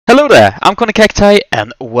Hello there, I'm ConnyCacti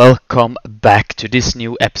and welcome back to this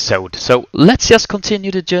new episode. So let's just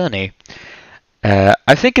continue the journey.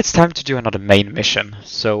 I think it's time to do another main mission.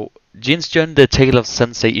 So Jin's journey, the tale of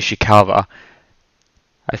Sensei Ishikawa.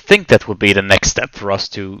 I think that will be the next step for us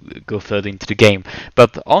to go further into the game.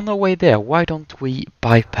 But on our way there, why don't we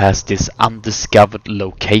bypass this undiscovered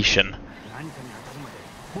location?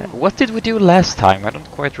 What did we do last time? I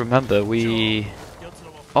don't quite remember.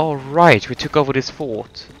 Oh right, we took over this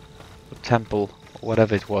fort, or temple, or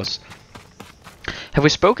whatever it was. Have we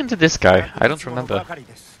spoken to this guy? I don't remember.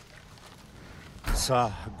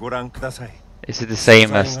 Is it the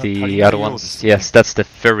same as the other ones? Yes, that's the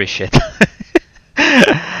furry shit.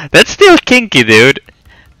 That's still kinky, dude.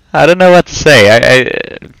 I don't know what to say.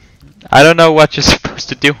 I don't know what you're supposed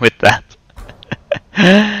to do with that.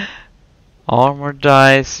 Armor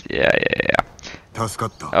dice, yeah.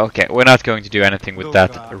 Okay, we're not going to do anything with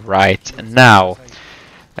that right now.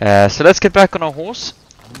 So let's get back on our horse.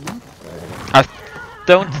 I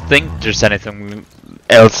don't think there's anything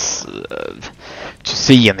else to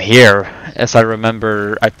see in here. As I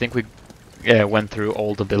remember, I think we went through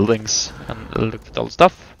all the buildings and looked at all the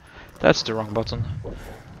stuff. That's the wrong button.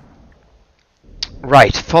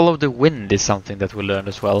 Right, follow the wind is something that we learned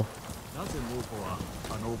as well.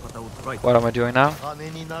 What am I doing now?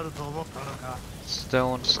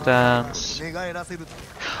 Stone stance.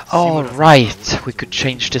 Oh right, we could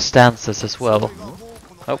change the stances as well.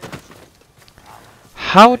 Oh.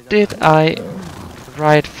 How did I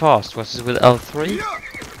ride fast? Was it with L3?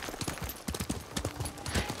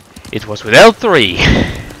 It was with L3!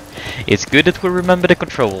 It's good that we remember the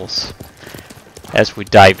controls as we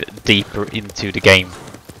dive deeper into the game.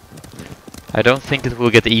 I don't think it will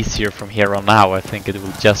get easier from here on now, I think it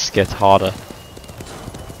will just get harder.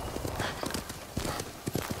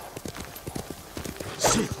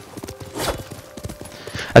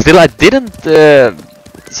 I didn't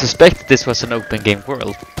suspect this was an open game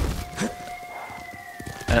world.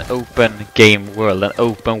 An open game world, an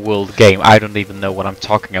open world game. I don't even know what I'm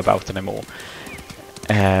talking about anymore.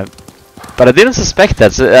 But I didn't suspect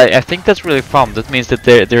that, so I think that's really fun. That means that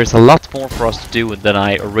there's a lot more for us to do than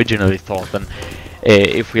I originally thought. And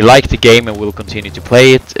if we like the game and we'll continue to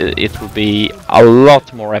play it, it will be a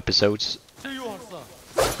lot more episodes.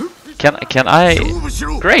 Can I?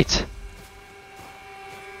 Great!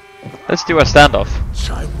 Let's do a standoff.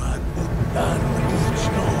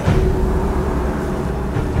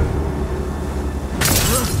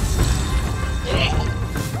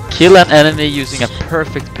 Kill an enemy using a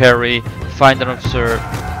perfect parry. Find and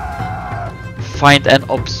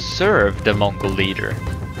observe the Mongol leader.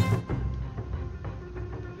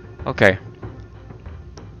 Okay.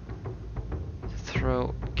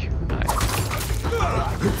 Throw knife.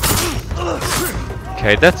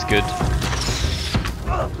 Okay, that's good.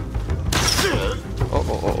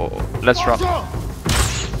 Oh. Let's run.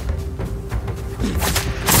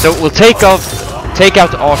 So we'll take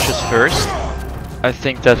out archers first. I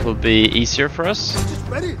think that will be easier for us.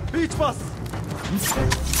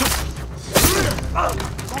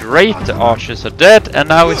 Great, the archers are dead, and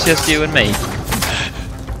now it's just you and me.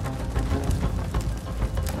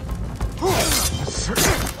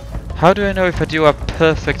 How do I know if I do a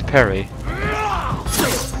perfect parry?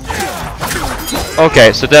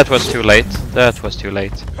 Okay, so that was too late. That was too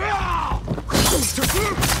late.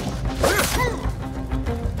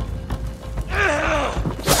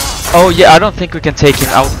 Oh yeah, I don't think we can take him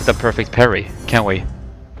out with a perfect parry, can we?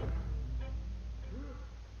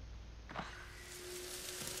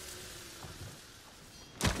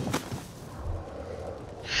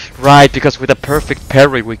 Right, because with a perfect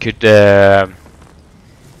parry we could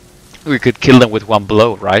kill them with one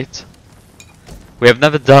blow, right? We have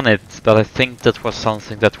never done it, but I think that was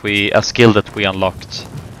something that a skill that we unlocked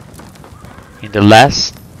in the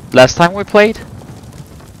last time we played.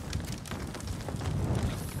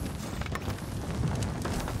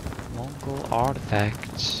 Mongol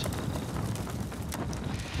artifacts.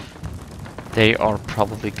 They are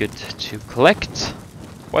probably good to collect.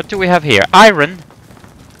 What do we have here? Iron.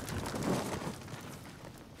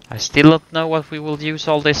 I still don't know what we will use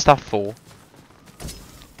all this stuff for.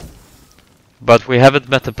 But we haven't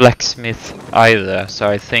met a blacksmith either, so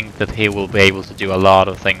I think that he will be able to do a lot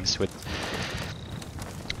of things with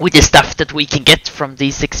the stuff that we can get from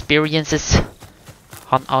these experiences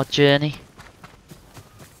on our journey.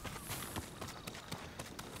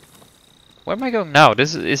 Where am I going now?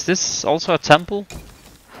 Is this also a temple?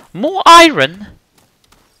 More iron?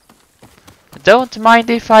 Don't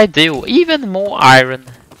mind if I do. Even more iron.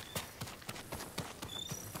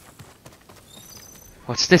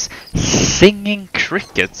 What's this? Singing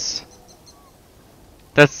crickets.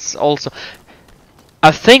 That's also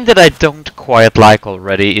a thing that I don't quite like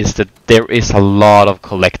already, is that there is a lot of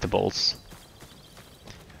collectibles.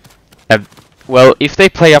 Well, if they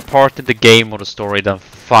play a part in the game or the story, then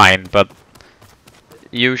fine, but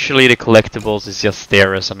usually the collectibles is just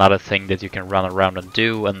there as another thing that you can run around and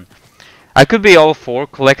do, and I could be all for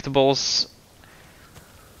collectibles,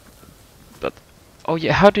 but oh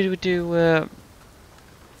yeah, how did we do?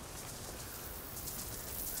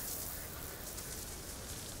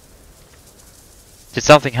 Did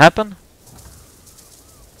something happen?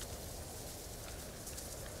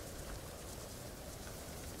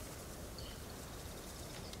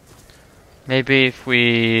 Maybe if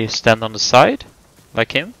we stand on the side,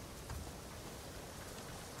 like him?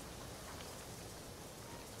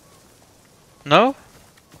 No?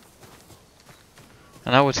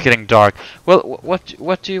 And now it's getting dark. Well,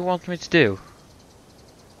 what do you want me to do?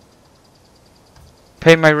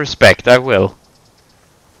 Pay my respect, I will.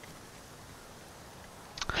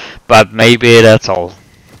 But maybe that's all.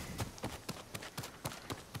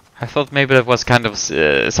 I thought maybe that was kind of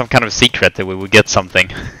some kind of secret that we would get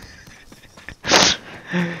something.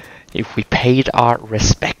 If we paid our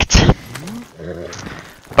respect.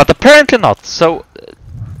 But apparently not, so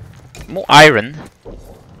more iron.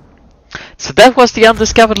 So that was the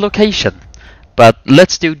undiscovered location. But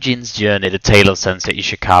let's do Jin's journey, the tale of Sensei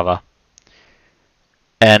Ishikawa.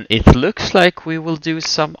 And it looks like we will do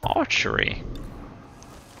some archery.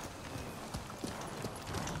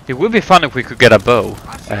 It would be fun if we could get a bow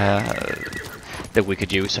that we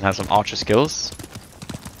could use and have some archer skills.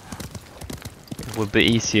 It would be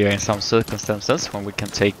easier in some circumstances when we can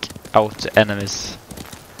take out enemies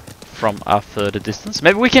from a further distance.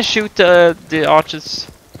 Maybe we can shoot the archers.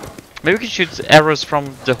 Maybe we can shoot arrows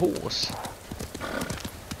from the horse.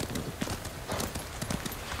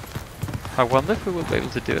 I wonder if we will be able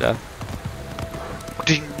to do that.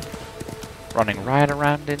 Ding! Running right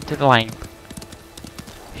around into the lane.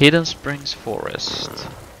 Hidden Springs Forest.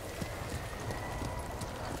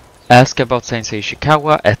 Ask about Sensei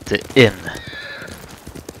Ishikawa at the inn.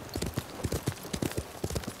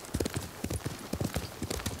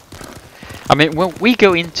 I mean, when we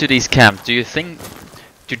go into these camps, do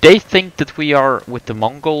they think that we are with the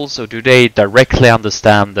Mongols, or do they directly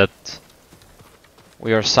understand that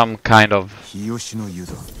we are some kind of...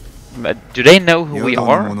 Do they know who we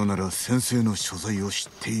are?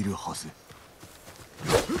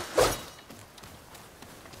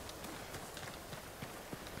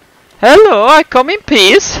 Hello, I come in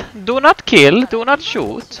peace. Do not kill, do not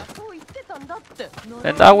shoot.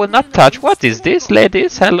 And I will not touch. What is this,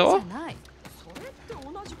 ladies? Hello?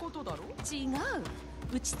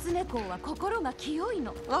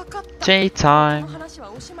 Tea time.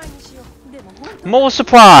 More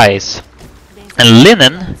supplies! And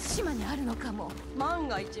linen. So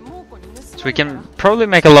we can probably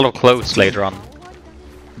make a lot of clothes later on.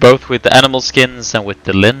 Both with the animal skins and with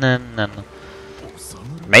the linen, and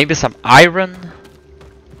maybe some iron,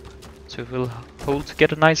 so it will hold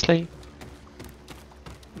together nicely.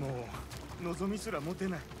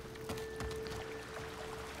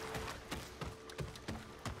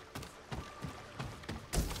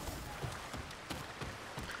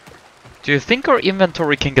 Do you think our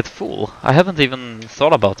inventory can get full? I haven't even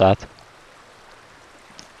thought about that.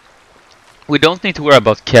 We don't need to worry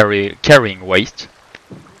about carrying weight,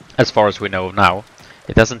 as far as we know now.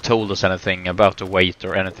 It hasn't told us anything about the weight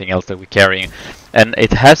or anything else that we're carrying. And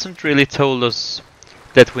it hasn't really told us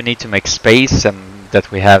that we need to make space and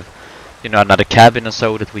that we have, you know, another cabin or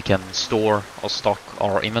so that we can store or stock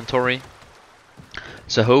our inventory.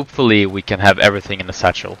 So hopefully we can have everything in the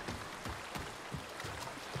satchel.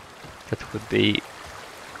 That would be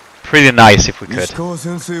pretty nice if we could.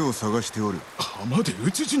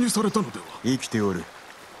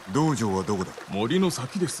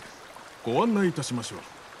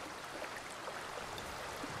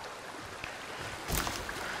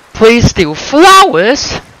 Please do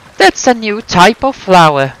flowers? That's a new type of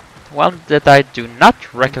flower. One that I do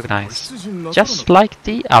not recognize. Just like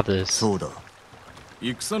the others.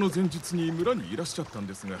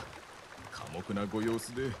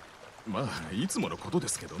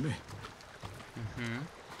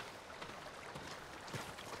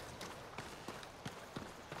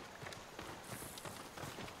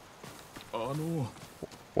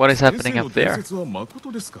 What is happening up there?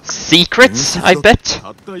 Secrets, I bet?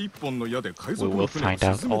 We will find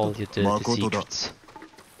out all the secrets.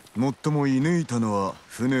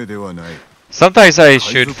 Sometimes I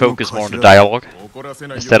should focus more on the dialogue,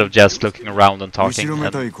 instead of just looking around and talking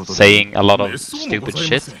and saying a lot of stupid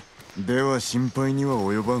shit. They're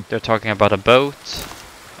talking about a boat,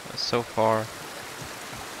 so far.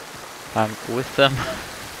 I'm with them.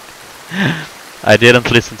 I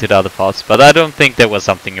didn't listen to the other parts, but I don't think there was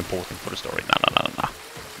something important for the story. No.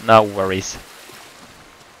 No worries.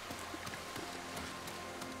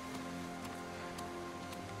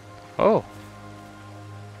 Oh.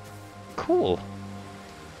 Cool.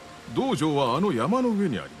 You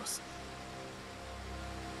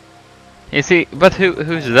see, but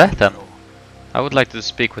who's that then? I would like to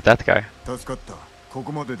speak with that guy.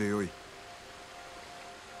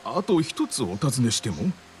 あと一つお尋ねして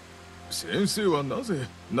も、先生はなぜ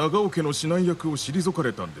長尾家の指南役を退か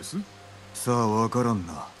れたんです？さあわからん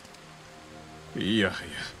な。いやはや、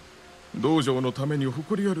道場のために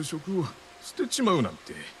誇りある職を捨てちまうなん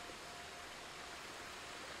て。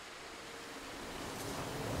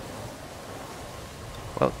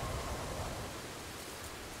Well,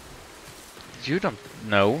 you don't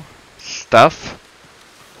know stuff.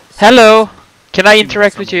 Hello! Can I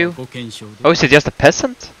interact with you? Oh, is it just a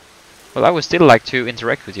peasant? Well, I would still like to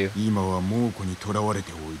interact with you.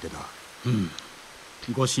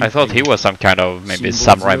 I thought he was some kind of maybe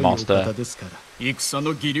samurai monster. Oh,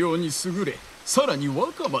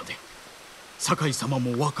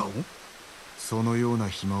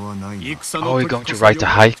 we're going to write a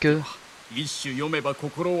haiku? 一首読めば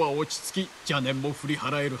心は落ち着き邪念も振り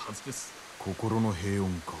払えるはずです。心の平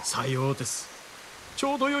穏か。さようです。ち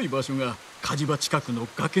ょうど良い場所が火事場近くの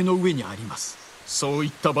崖の上にあります。そうい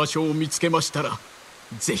った場所を見つけましたら、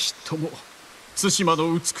ぜひとも対馬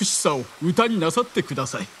の美しさを歌になさってくだ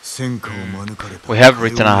さい。We have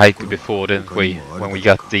written a haiku before, didn't we? When we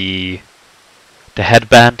got the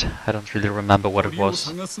headband. I don't really remember what it was.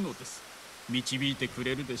 導いてく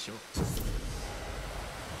れるでしょう。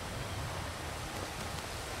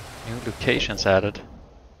 New locations added.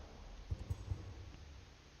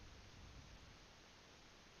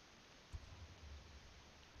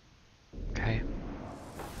 Okay.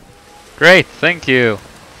 Great, thank you.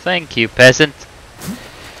 Thank you, peasant.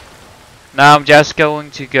 Now I'm just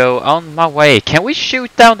going to go on my way. Can we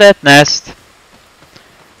shoot down that nest?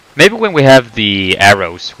 Maybe when we have the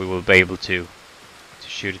arrows we will be able to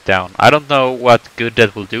shoot it down. I don't know what good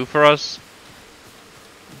that will do for us,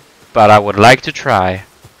 but I would like to try.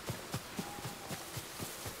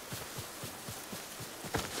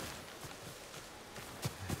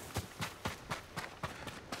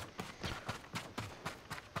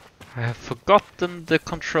 I have forgotten the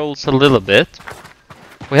controls a little bit.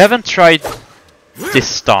 We haven't tried this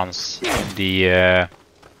stance in the...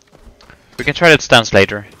 We can try that stance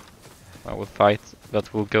later when we fight,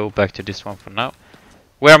 but we'll go back to this one for now.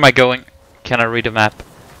 Where am I going? Can I read a map?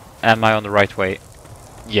 Am I on the right way?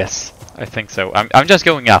 Yes, I think so. I'm just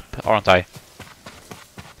going up, aren't I?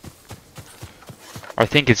 I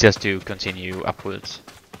think it's just to continue upwards.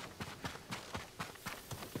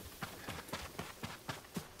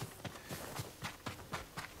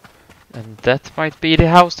 And that might be the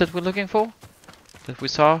house that we're looking for? That we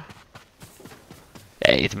saw?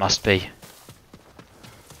 Yeah, it must be.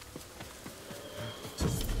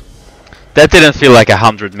 That didn't feel like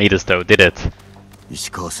 100 meters though, did it?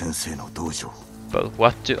 But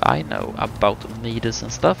what do I know about meters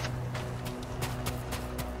and stuff?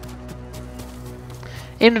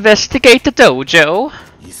 Investigate the dojo!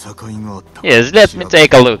 Yes, let me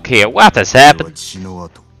take a look here. What has happened?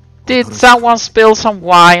 Did someone spill some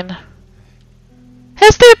wine?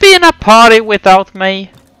 Has there been a party without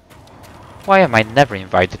me? Why am I never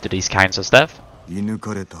invited to these kinds of stuff?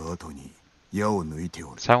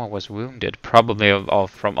 Someone was wounded, probably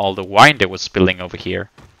from all the wine they were spilling over here.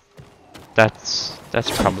 That's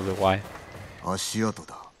probably why. Blood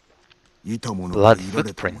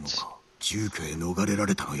footprints.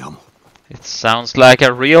 It sounds like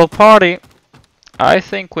a real party. I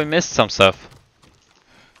think we missed some stuff.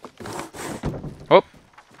 Oh,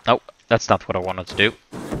 no, that's not what I wanted to do.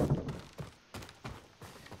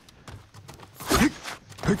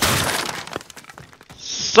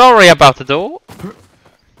 Sorry about the door.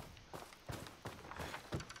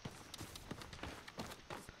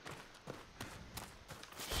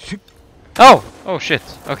 Oh shit.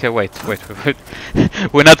 Okay, wait.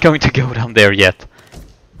 We're not going to go down there yet.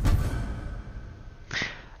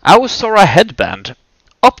 I saw a headband.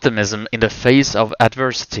 Optimism in the face of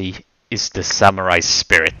adversity is the samurai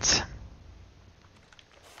spirit.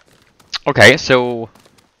 Okay, so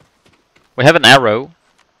we have an arrow.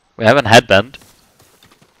 We have a headband.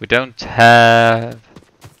 We don't have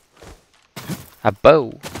a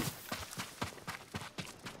bow.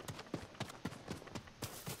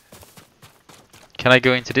 Can I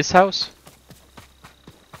go into this house?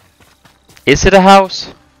 Is it a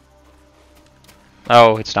house?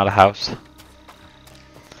 No, it's not a house.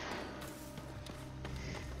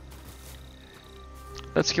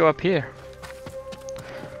 Let's go up here.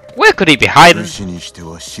 Where could he be hiding?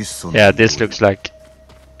 Yeah, this looks like...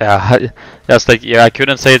 just like, yeah, I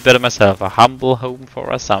couldn't say it better myself. A humble home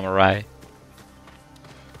for a samurai.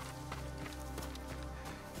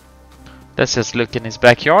 Let's just look in his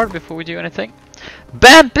backyard before we do anything.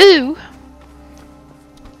 Bamboo!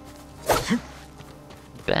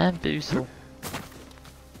 Bamboozle.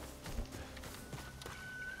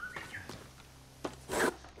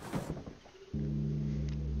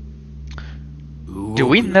 Do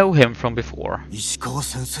we know him from before? ISHIKAWA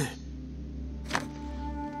sensei.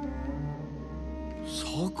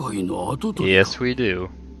 Yes, we do.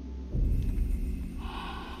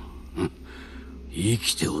 生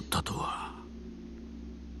きておったとは。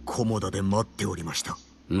菰田で待っておりました。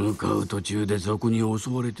向かう途中で賊に襲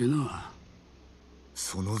われてな。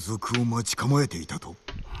その賊を待ち構えていたと。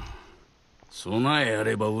備えあ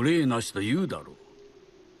れば憂いなしと言うだろ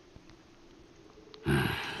う。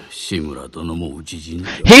志村殿も討ち死んだ。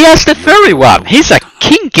He has the furry one! He's a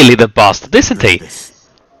kinky little bastard, isn't he?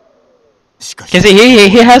 Can see,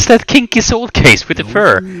 he has that kinky sword case with the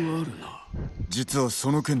fur. 実は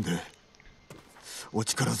その件でお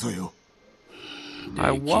力添えを。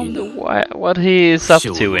I wonder what he is up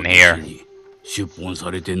to in here.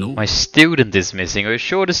 My student is missing. Are you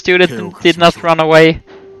sure the student did not run away?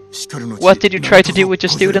 What did you try to do with your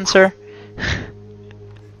student, sir?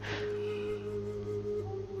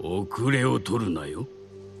 遅れを取るなよ。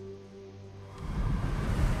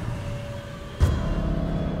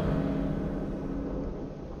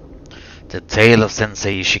The Tale of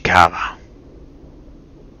Sensei Ishikawa.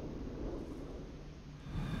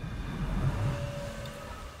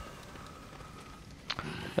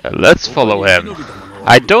 Let's follow him.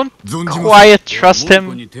 I don't quite trust him.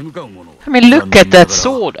 I mean, look at that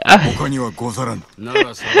sword.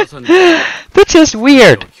 That's just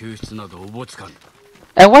weird.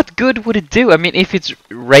 And what good would it do? I mean, if it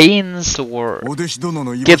rains or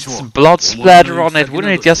gets blood splatter on it,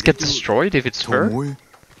 wouldn't it just get destroyed if it's fur?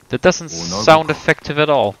 That doesn't sound effective at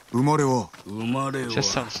all. It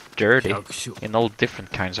just sounds dirty in all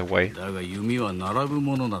different kinds of ways.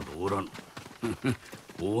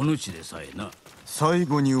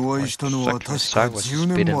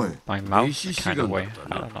 My mouth kind of way.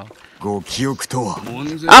 I don't know.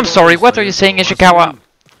 I'm sorry, what are you saying, Ishikawa?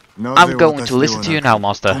 I'm going to listen to you now,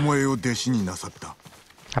 Master. I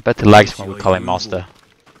bet he likes when we call him Master.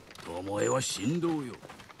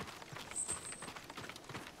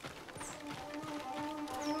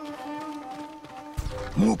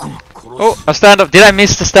 Oh, a stand-up. Did I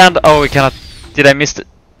miss the stand? Oh, we cannot. Did I miss the...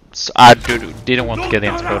 I didn't want to get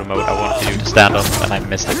into photo mode. I wanted to do the stand-up and I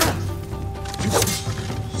missed it.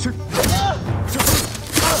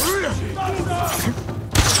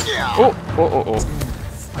 Oh, oh, oh, oh.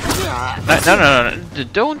 No.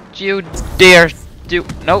 Don't you dare do...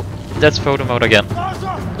 No, that's photo mode again.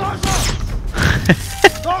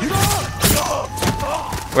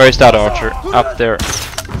 Where is that archer? Up there.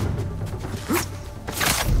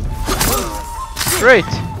 Great.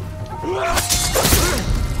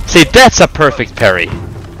 See, that's a perfect parry.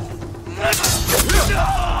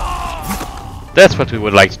 That's what we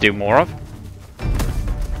would like to do more of.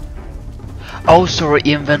 Oh, so our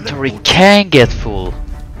inventory can get full.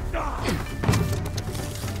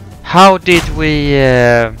 How did we...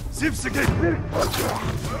 That's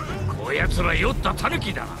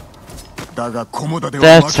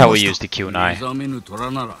how we use the kunai.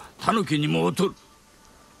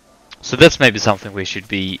 So that's maybe something we should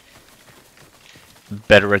be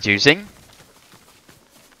better at using.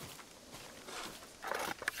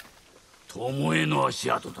 Now,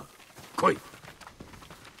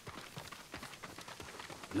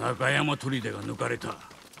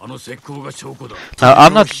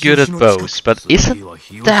 I'm not good at bows, but isn't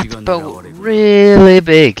that bow really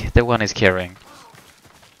big, the one he's carrying?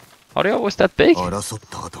 Are they always that big?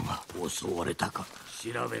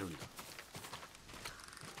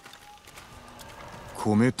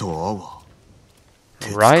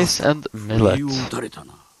 Rice and millet.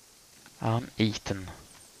 Uneaten.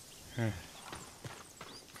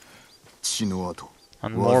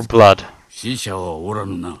 And more blood. 死者はおら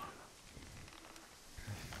ぬな。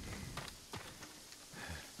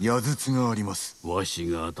矢筒があります。わし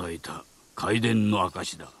が与えた開伝の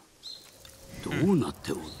証だ。どうなっ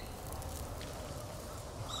ておる。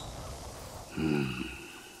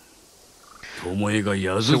巴が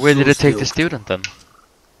矢筒を。So where did it take the student then?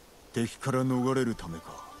 敵から逃れるためか。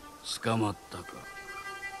捕まったか。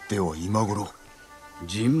では今頃。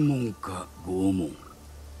尋問か拷問。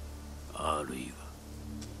あるいは。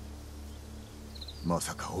ま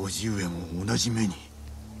さか叔父上も同じ目に。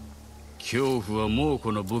恐怖はもう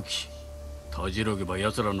この武器。たじろげば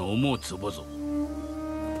奴らの思うつぼぞ。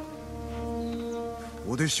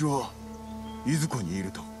お弟子はいずこにいる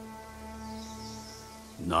と。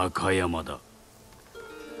中山だ。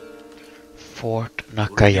Fort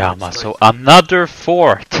Nakayama. So another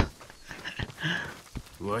fort.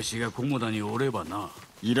 わしが菰田におればな。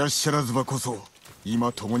いらっしゃらずばこそ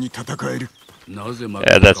今共に戦える。なぜ負け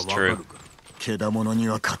たかわかるか。けだものに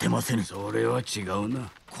は勝てませぬ。それは違うな。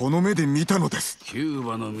この目で見たのです。キュー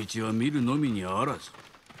バの道は見るのみにあらず、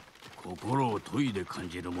心を研いで感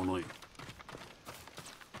じるものよ。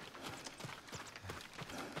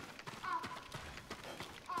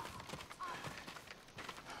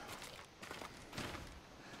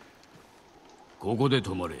ここで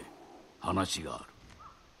止まれ。話があ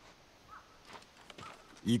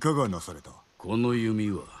る。いかがなされた。この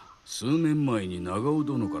弓は数年前に長尾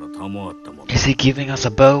殿から賜ったもの。Is he giving us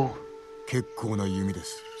a bow? 結構な弓で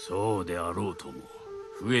す。そうであろうとも。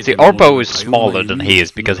See, our bow is smaller than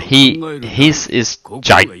his because his is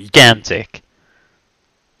gigantic.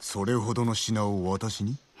 それほどの品を私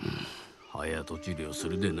に？早とちりをす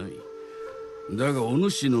るでない。だがお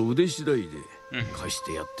主の腕次第で貸し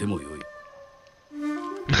てやってもよい。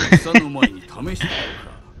草の前に試してやる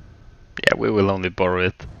か。Yeah, we will only borrow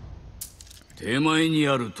it. 手前に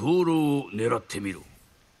ある灯籠を狙ってみろ。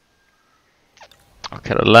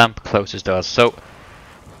Okay, the lamp closest to us. So,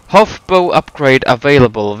 half bow upgrade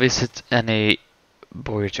available. Visit any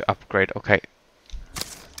boy to upgrade. Okay.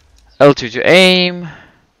 L2 to aim.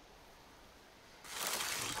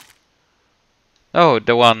 Oh,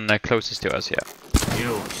 the one closest to us, yeah.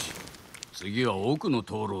 よし。次は奥の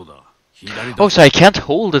灯籠だ。Oh, so I can't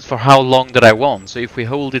hold it for how long that I want. So if we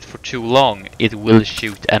hold it for too long, it will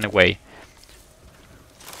shoot anyway.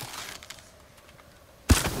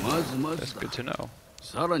 That's good to know.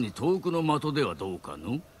 さらに遠くの的ではどうか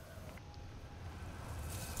の?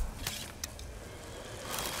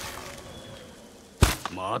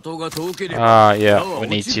 Yeah, we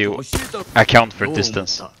need to account for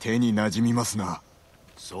distance. 手に馴染みますな。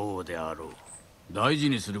そうであろう。大事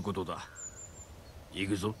にすることだ。行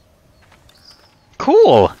くぞ。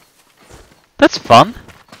Cool! That's fun.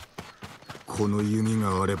 この弓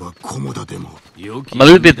があれば菰田でも。I'm a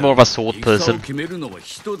little bit more of a sword person,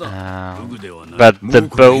 but the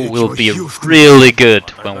bow will be really good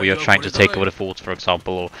when we are trying to take over the fort, for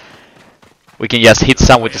example. Or we can just hit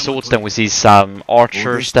some with the swords, then we see some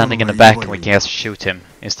archer standing in the back and we can just shoot him,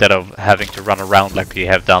 instead of having to run around like we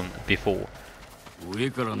have done before. 上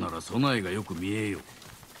からなら備えがよく見えよ。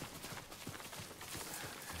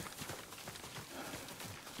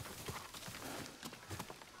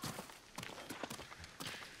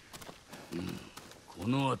こ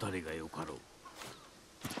の辺りがよかろう。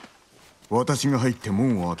私が入って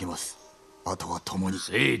門を開けます。あとは共に。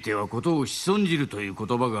せいてはことを仕損じるという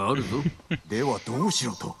言葉があるぞ。ではどうし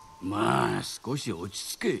ろと。まあ少し落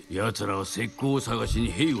ち着け。奴らは石膏を探し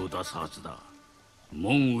に兵を出すはずだ。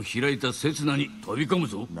門を開いた刹那に飛び込む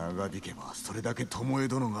ぞ。長引けばそれだけ巴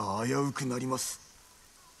殿が危うくなります。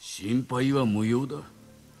心配は無用だ。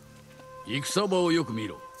戦場をよく見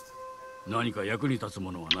ろ。何か役に立つ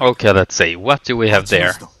ものはない。 Okay, let's see. What do we have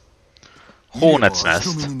there? Hornet's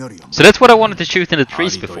nest. So that's what I wanted to shoot in the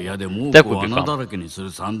trees before. That would be fun.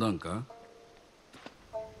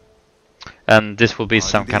 And this will be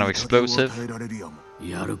some kind of explosive.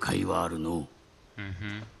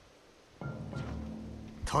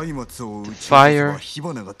 Fire.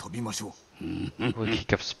 We'll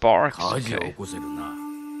kick off sparks. Okay.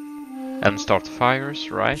 And start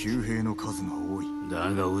fires, right?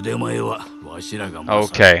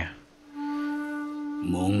 Okay.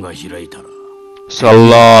 So a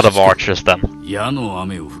lot of archers then. Now I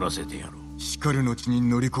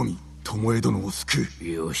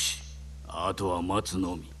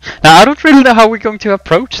don't really know how we're going to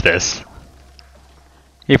approach this.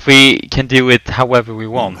 If we can do it however we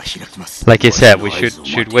want. Like I said, we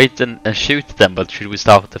should wait and shoot them, but should we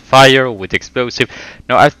start with the fire or with the explosive?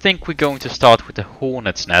 No, I think we're going to start with the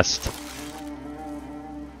hornet's nest.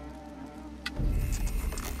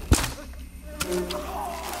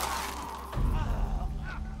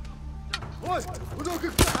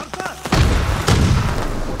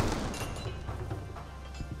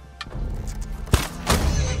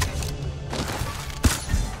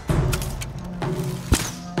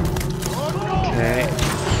 Okay.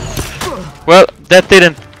 Well, that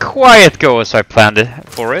didn't quite go as I planned it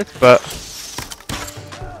for it, but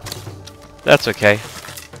that's okay.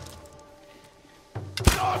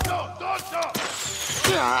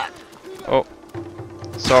 Oh,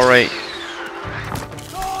 sorry.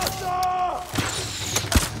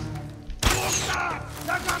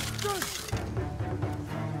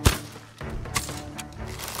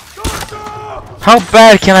 How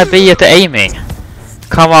bad can I be at the aiming?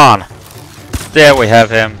 Come on. There we have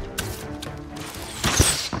him.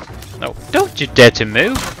 No, don't you dare to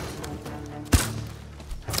move.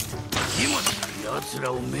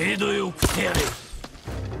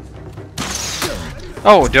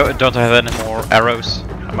 Oh, don't I have any more arrows?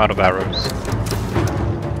 I'm out of arrows.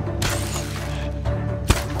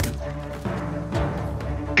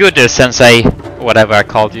 Good, Sensei, whatever I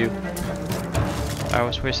called you. I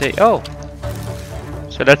was going to say, oh.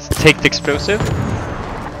 So let's take the explosive.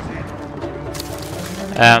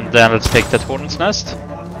 And then let's take that hornet's nest.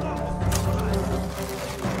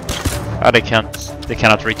 Oh, they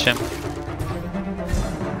cannot reach him.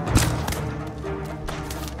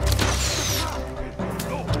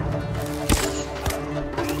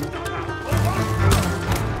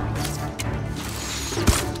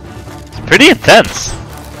 It's pretty intense.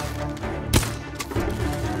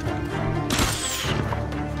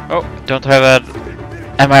 Oh, don't have a...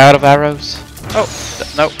 Am I out of arrows? Oh,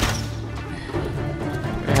 no.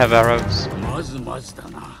 We have arrows. Oh,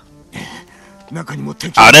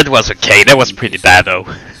 that was okay. That was pretty bad, though.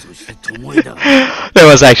 That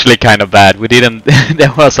was actually kind of bad. We didn't...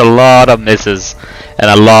 There was a lot of misses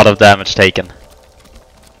and a lot of damage taken.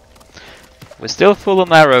 We're still full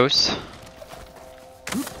on arrows.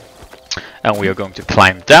 And we are going to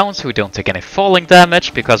climb down so we don't take any falling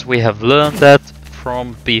damage, because we have learned that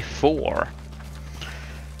from before.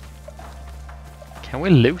 Can we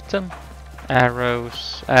loot them?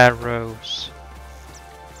 Arrows, arrows.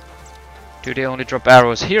 Do they only drop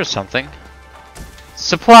arrows here or something?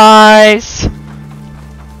 Supplies!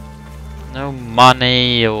 No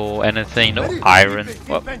money or anything, no iron.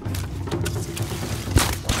 Whoa.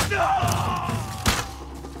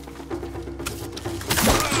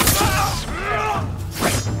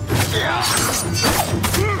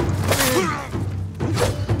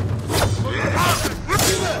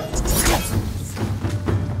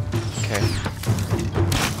 Okay.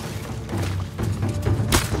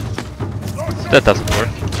 That doesn't work.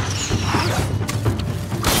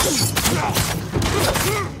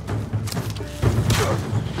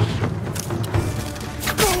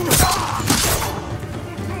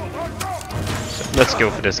 So let's go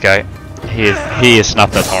for this guy. He is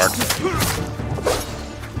not that hard.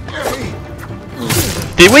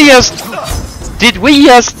 Did we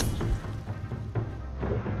just...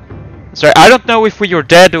 Sorry, I don't know if we are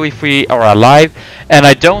dead or if we are alive, and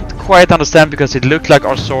I don't quite understand because it looked like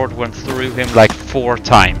our sword went through him like 4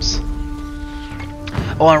 times.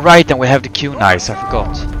 Oh, and right, and we have the kunais, I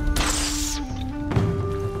forgot.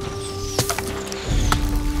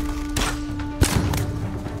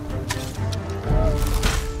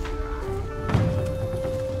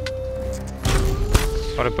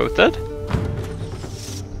 Are they both dead?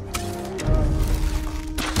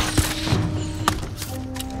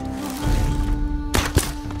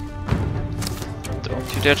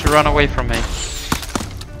 Don't you dare to run away from me.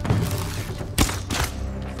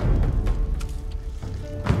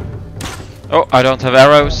 Oh, I don't have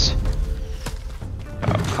arrows.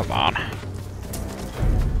 Oh, come on.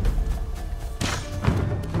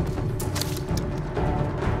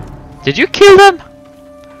 Did you kill them?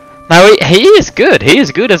 No, he is good. He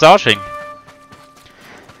is good as arching.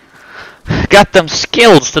 Got them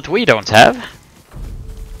skills that we don't have.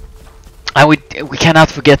 And we cannot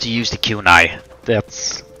forget to use the kunai.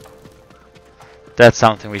 That's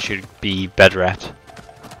something we should be better at.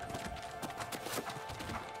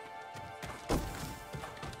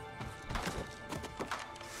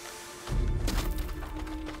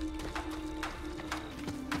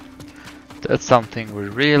 That's something we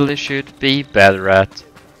really should be better at.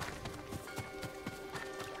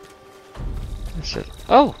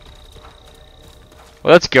 Oh!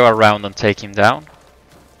 Well, let's go around and take him down.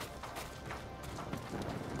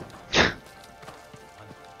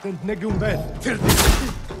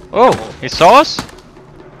 Oh, he saw us?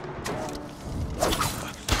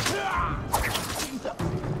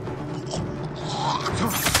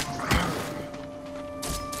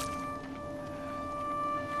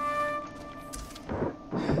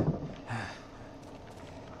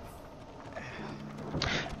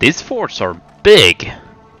 These forts are big.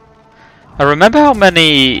 I remember how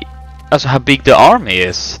big the army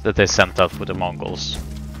is that they sent out with the Mongols.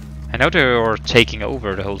 I know they are taking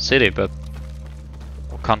over the whole city, but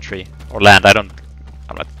or country or land. I'm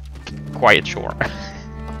not quite sure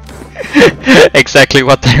exactly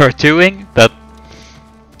what they are doing, but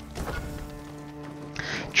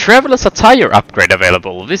Traveler's attire upgrade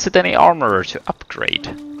available. Visit any armorer to upgrade.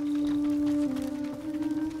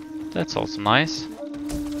 That's also nice.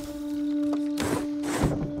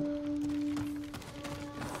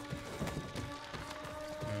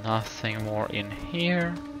 Nothing more in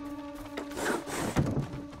here.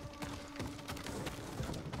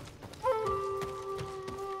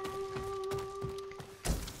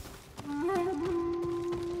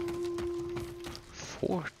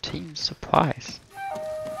 Team supplies.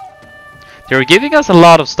 They're giving us a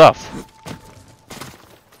lot of stuff.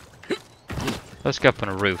 Let's go up on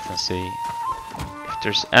the roof and see if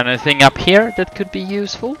there's anything up here that could be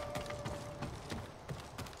useful.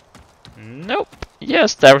 Nope.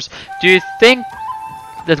 Yes, there's. Do you think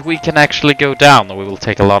that we can actually go down, or we will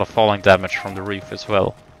take a lot of falling damage from the roof as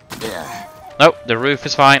well? Yeah. Nope, the roof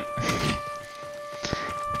is fine.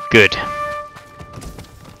 Good.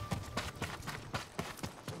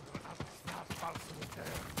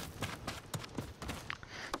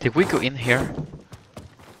 Did we go in here?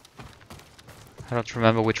 I don't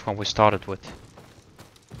remember which one we started with.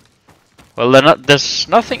 Well, there's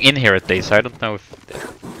nothing in here at least, so I don't know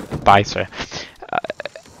if buys are.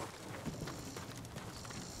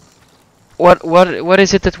 What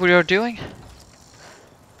is it that we are doing?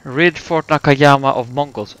 Rid Fort Nakayama of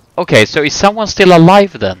Mongols. Okay, so is someone still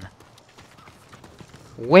alive then?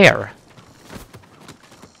 Where?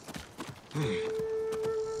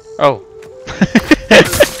 Oh.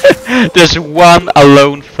 There's one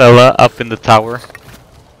alone fella up in the tower.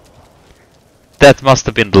 That must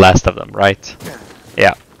have been the last of them, right?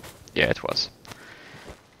 Yeah. Yeah, it was.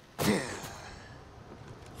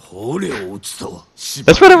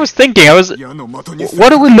 That's what I was thinking.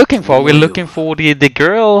 What are we looking for? Are we looking for the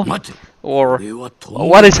girl? Or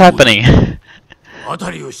what is happening?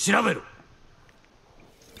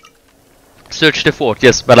 Search the fort,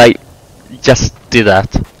 yes, but I just did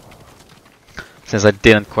that. Since I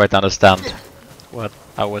didn't quite understand what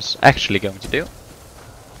I was actually going to do.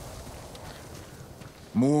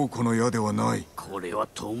 もうこの矢ではない。これは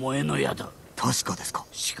巴の矢だ。確かですか。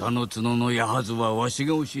鹿の角の矢はずはわし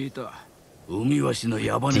が教えた。海わしの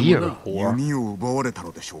矢羽もな。弓を奪われた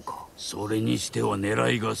のでしょうか。それにしては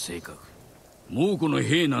狙いが正確。もうこの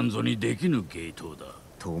兵なんぞにできぬ芸当だ。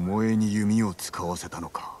巴に弓を使わせたの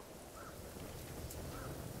か。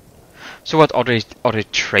So what, are they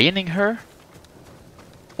training her?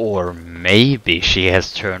 Or maybe she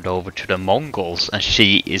has turned over to the Mongols and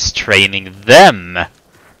she is training them?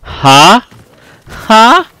 Huh?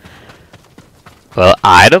 Huh? Well,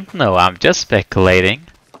 I don't know, I'm just speculating.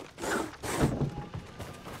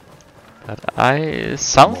 But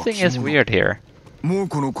something is weird here. もう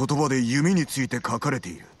この言葉で弓について書かれて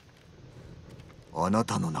いる。あな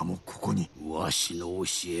たの名もここに。わしの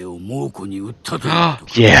教えを猛虎に売ったと。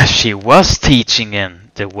Yeah, she was teaching him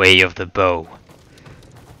the way of the bow.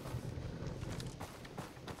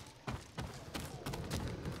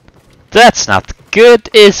 That's not good,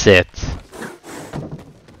 is it?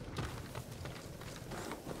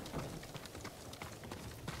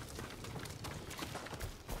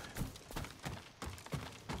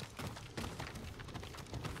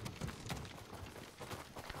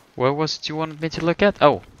 Where was it you wanted me to look at?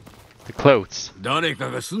 Oh, the clothes. 誰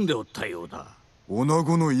かが住んでおったようだ。女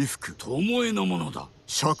子の衣服。巴のものだ。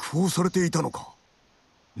釈放されていたのか。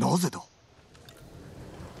なぜだ。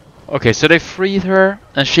Okay, so they freed her,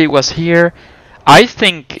 and she was here. I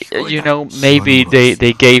think, you know, maybe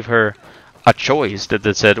they gave her a choice that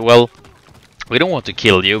they said, well, we don't want to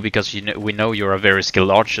kill you because we know you're a very skilled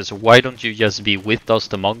archer, so why don't you just be with us,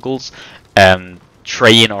 the Mongols, and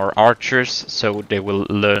train our archers so they will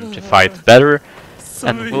learn to fight better,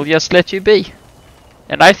 and we'll just let you be.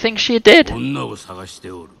 And I think she did. 女を探して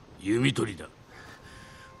おる。弓取りだ。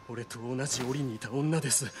俺と同じ檻にいた女で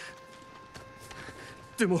す。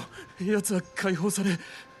でも奴は解放され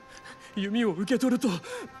弓を受け取ると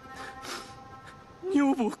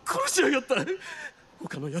女房を殺しやがった。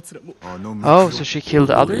他の奴らも。Oh, so she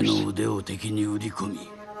killed others? 俺の腕を敵に売り込み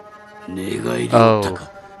寝返り打った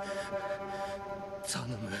か。頼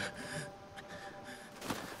む。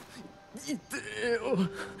痛えよ。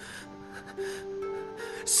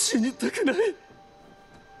死にたくない。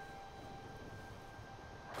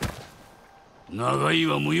長い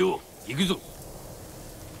は無用。行くぞ。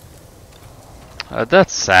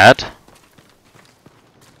That's sad.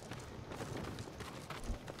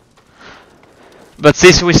 But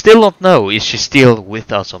this we still don't know. Is she still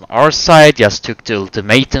with us on our side? Just took the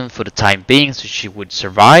ultimatum for the time being so she would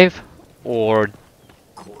survive? Or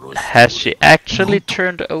has she actually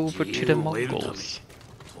turned over to the Mongols?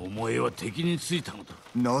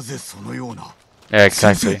 Yeah,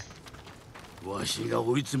 exactly.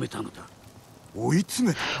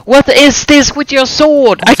 What is this with your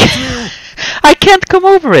sword? I can't come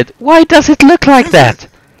over it. Why does it look like that?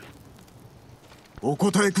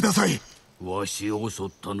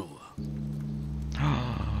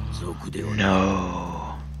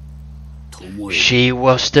 No. She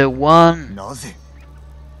was the one. なぜ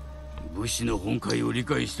Such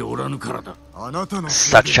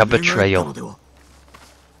Such a betrayal.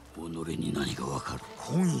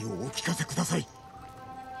 本意をお聞かせください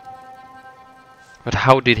But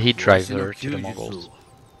how did he drive her to the Mongols?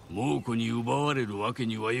 猛虎に奪われるわけ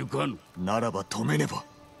にはいかぬならば止めねば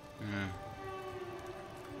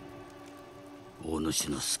お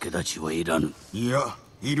主の助太刀はいらぬいや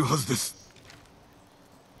いるはずです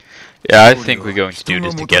Yeah, I think we're going to do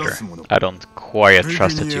this together. I don't quite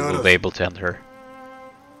trust that you will be able to end her.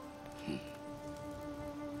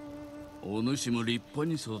 お主も立派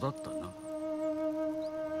に育ったな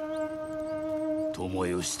友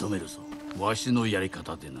よ仕留めるぞわしのやり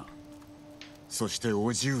方でなそして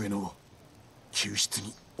叔父上の救出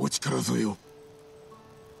にお力添えを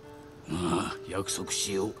ああ約束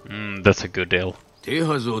しよう That's a good deal. 手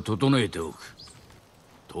はずを整えておく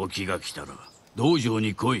時が来たら道場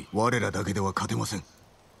に来い我らだけでは勝てません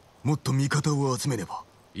もっと味方を集めねば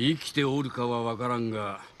生きておるかはわからん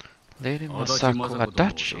が Lady 足立 Masako 政子ともお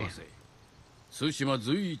Adachi. 探せ対馬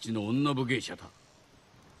随一の女武芸者だ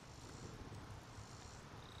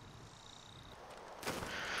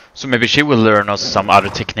So maybe she will learn us some other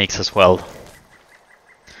techniques as well.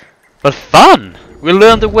 But fun! We'll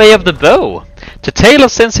learn the way of the bow! The tale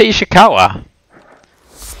of Sensei Ishikawa!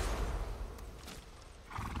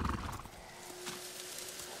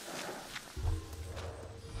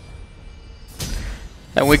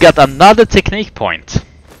 And we got another technique point.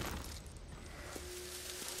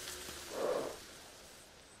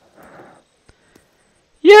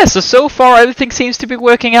 Yeah, so far everything seems to be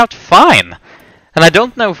working out fine. And I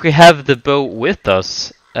don't know if we have the bow with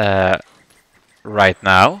us right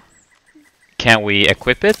now. Can we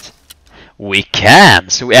equip it? We can!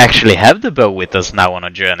 So we actually have the bow with us now on a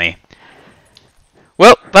journey.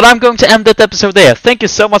 Well, but I'm going to end that episode there. Thank you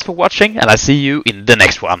so much for watching, and I see you in the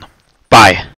next one. Bye!